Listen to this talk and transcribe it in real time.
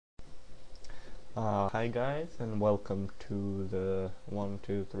Hi guys, and welcome to the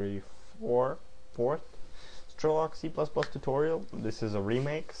 4th Strolog C++ tutorial. This is a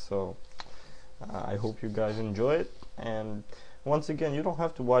remake, so I hope you guys enjoy it. And once again, you don't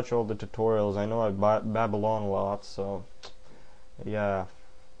have to watch all the tutorials. I know I babble on a lot, so yeah.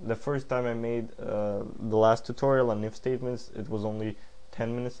 The first time I made the last tutorial on if statements, it was only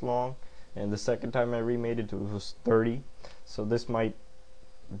 10 minutes long, and the second time I remade it, it was 30. So this might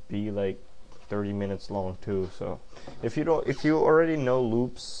be like 30 minutes long too. So if you already know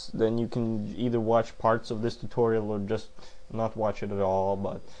loops, then you can either watch parts of this tutorial or just not watch it at all.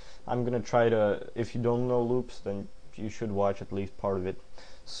 But I'm gonna try to, if you don't know loops, then you should watch at least part of it.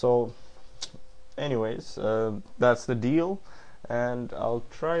 So anyways, that's the deal, and I'll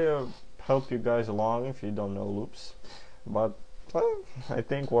try to help you guys along if you don't know loops. But I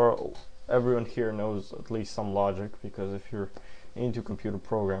think everyone here knows at least some logic, because if you're into computer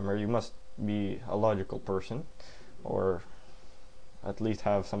programmer, you must be a logical person, or at least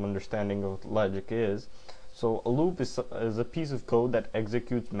have some understanding of what logic is. So a loop is a piece of code that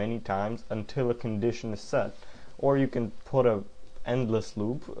executes many times until a condition is set, or you can put a endless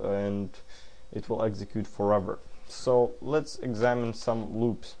loop and it will execute forever. So let's examine some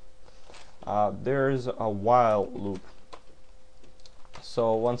loops. There's a while loop.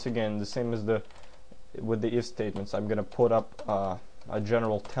 So once again, the same as with the if statements, I'm gonna put up a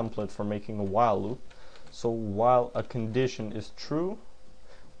general template for making a while loop. So while a condition is true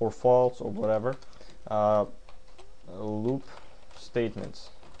or false or whatever, loop statements.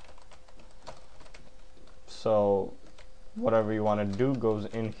 So whatever you want to do goes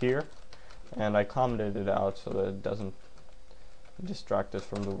in here, and I commented it out so that it doesn't distract us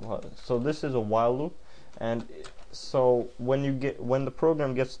from the. So this is a while loop, and so when the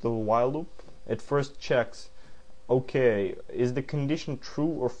program gets to the while loop, it first checks, okay, is the condition true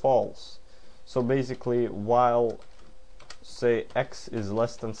or false? So basically, while say x is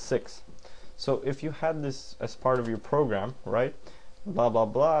less than 6. So if you had this as part of your program, right, blah blah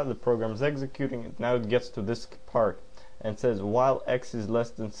blah, the program's executing it, now it gets to this part and says while x is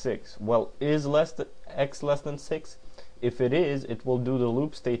less than 6. Well, is x less than 6? If it is, it will do the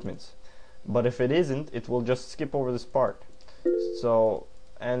loop statements, but if it isn't, it will just skip over this part. So,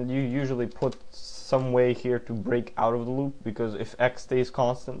 and you usually put some way here to break out of the loop, because if x stays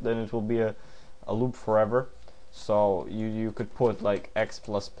constant, then it will be a loop forever. So you could put like x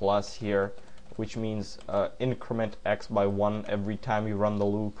plus plus here, which means increment x by 1 every time you run the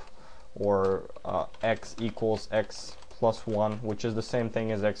loop, or x equals x plus 1, which is the same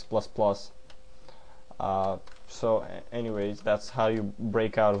thing as x plus plus. So anyways, that's how you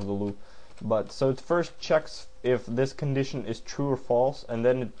break out of the loop. But so it first checks if this condition is true or false, and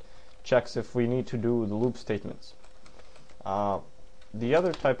then it checks if we need to do the loop statements. The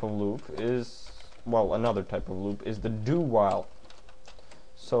other type of loop is, well, another type of loop is the do while.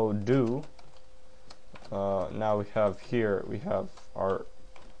 So do, now we have our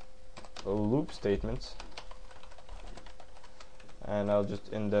loop statements, and I'll just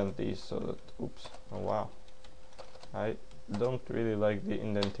indent these so that, oops, oh wow, I don't really like the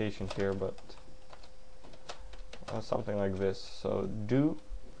indentation here, but something like this. So do,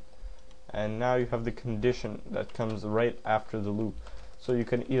 and now you have the condition that comes right after the loop. So you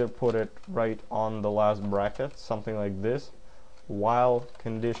can either put it right on the last bracket, something like this, while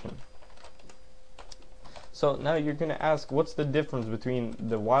condition. So now you're going to ask, what's the difference between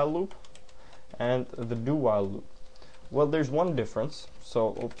the while loop and the do while loop? Well, there's one difference.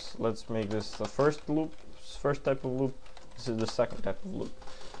 So oops, let's make this the first type of loop. This is the second type of loop.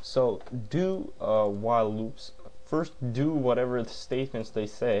 So do while loops first do whatever the statements they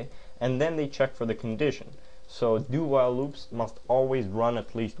say, and then they check for the condition. So do while loops must always run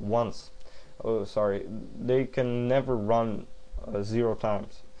at least once. Oh, sorry, they can never run 0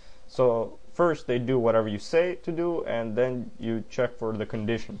 times. So first they do whatever you say to do, and then you check for the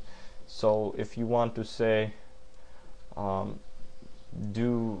condition. So if you want to say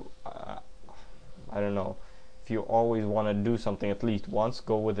do I don't know, if you always want to do something at least once,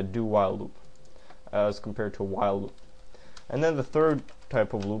 go with a do while loop as compared to a while loop. And then the third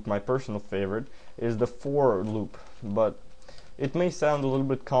type of loop, my personal favorite, is the for loop. But it may sound a little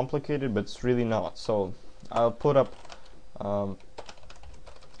bit complicated, but it's really not. So I'll put up a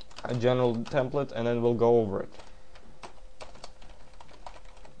general template, and then we'll go over it.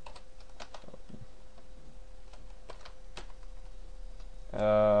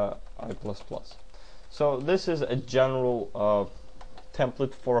 I++. So this is a general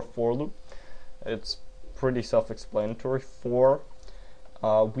template for a for loop. It's pretty self-explanatory. For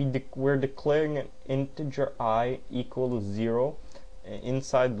we're declaring an integer I equal to 0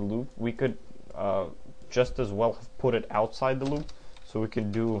 inside the loop. We could just as well have put it outside the loop. So we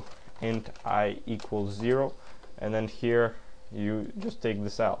can do int I equals 0, and then here you just take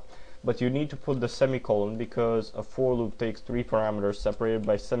this out. But you need to put the semicolon because a for loop takes 3 parameters separated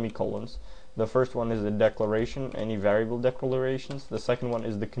by semicolons. The first one is the declaration, any variable declarations. The second one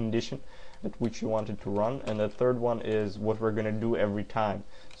is the condition at which you want it to run, and the third one is what we're going to do every time.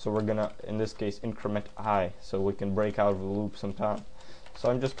 So we're going to, in this case, increment I, so we can break out of the loop sometime. So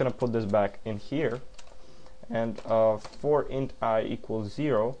I'm just going to put this back in here, and for int I equals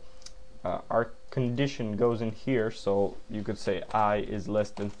 0, our condition goes in here, so you could say I is less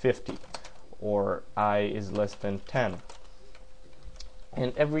than 50 or I is less than 10.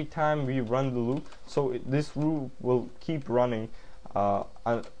 And every time we run the loop, so this loop will keep running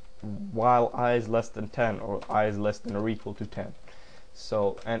while I is less than 10 or I is less than or equal to 10.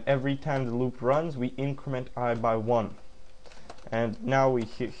 So, and every time the loop runs, we increment I by 1. And now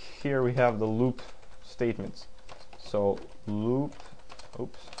here we have the loop statements. So loop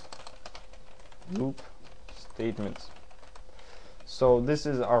statements. So this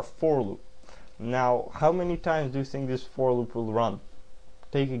is our for loop. Now, how many times do you think this for loop will run?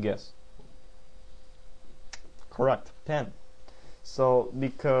 Take a guess. Correct, 10. So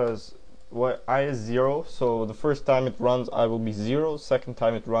because what I is 0, so the first time it runs I will be 0, second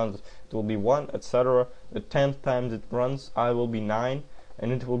time it runs it will be 1, etc. The 10th time it runs I will be 9,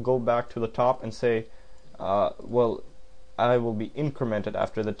 and it will go back to the top and say well, I will be incremented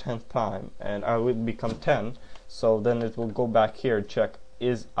after the 10th time and I will become 10. So then it will go back here and check,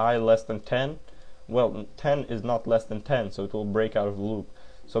 is I less than 10? Well, 10 is not less than 10, so it will break out of the loop.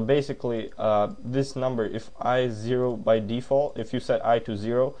 So basically, this number, if I is 0 by default, if you set I to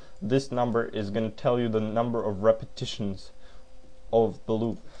 0, this number is going to tell you the number of repetitions of the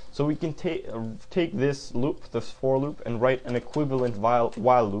loop. So we can take this loop, this for loop, and write an equivalent while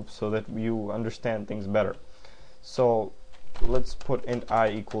loop so that you understand things better. So let's put int I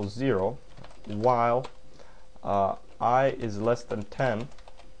equals 0 while I is less than 10.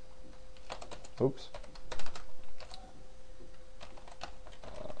 Oops.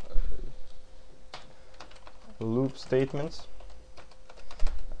 Loop statements,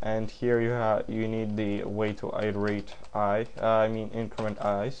 and here you need the way to iterate increment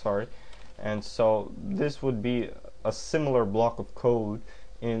I, sorry. And so this would be a similar block of code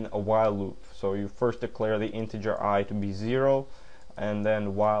in a while loop. So you first declare the integer I to be 0, and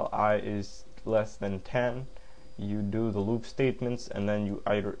then while I is less than 10 you do the loop statements, and then you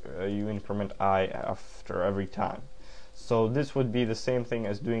increment I after every time. So this would be the same thing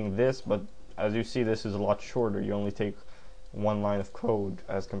as doing this, but as you see, this is a lot shorter. You only take one line of code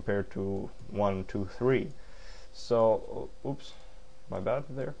as compared to 1, 2, 3. So, oops, my bad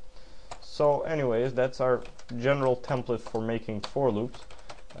there. So anyways, that's our general template for making for loops.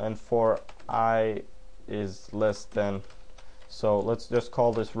 And for I is less than, so let's just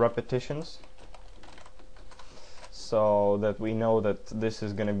call this repetitions, so that we know that this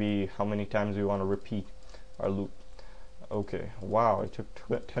is going to be how many times we want to repeat our loop. Okay, wow, it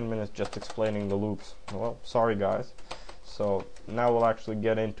took 10 minutes just explaining the loops. Well, sorry guys. So now we'll actually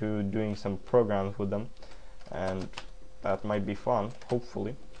get into doing some programs with them, and that might be fun,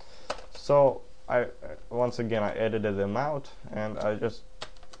 hopefully. So once again I edited them out, and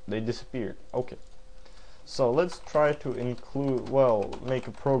they disappeared. Okay, so let's try to make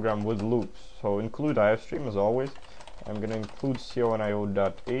a program with loops. So include IFStream as always. I'm going to include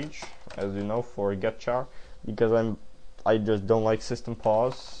conio.h, as you know, for getchar, because I just don't like system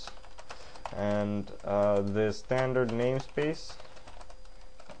pause, and the standard namespace,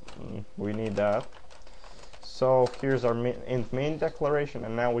 we need that. So here's our main declaration,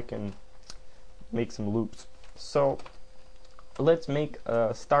 and now we can make some loops. So let's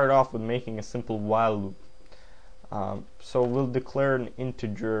start off with making a simple while loop. So we'll declare an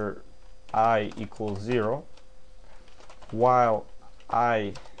integer I equals 0 while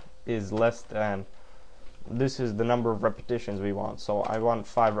I is less than, this is the number of repetitions we want, so I want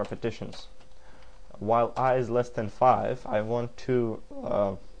 5 repetitions. While I is less than 5, I want to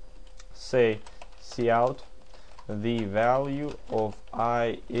say cout the value of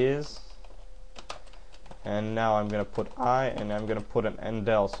I is, and now I'm going to put I, and I'm going to put an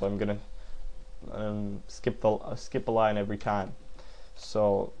endel, so I'm going to skip a line every time.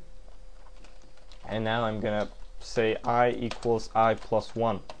 So, and now I'm going to say I equals I plus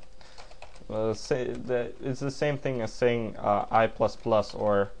 1. It's the same thing as saying I plus plus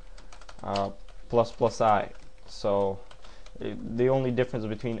or plus plus I. So the only difference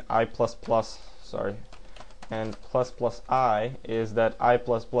between I plus plus, and plus plus I is that I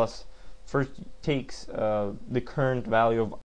plus plus first takes the current value of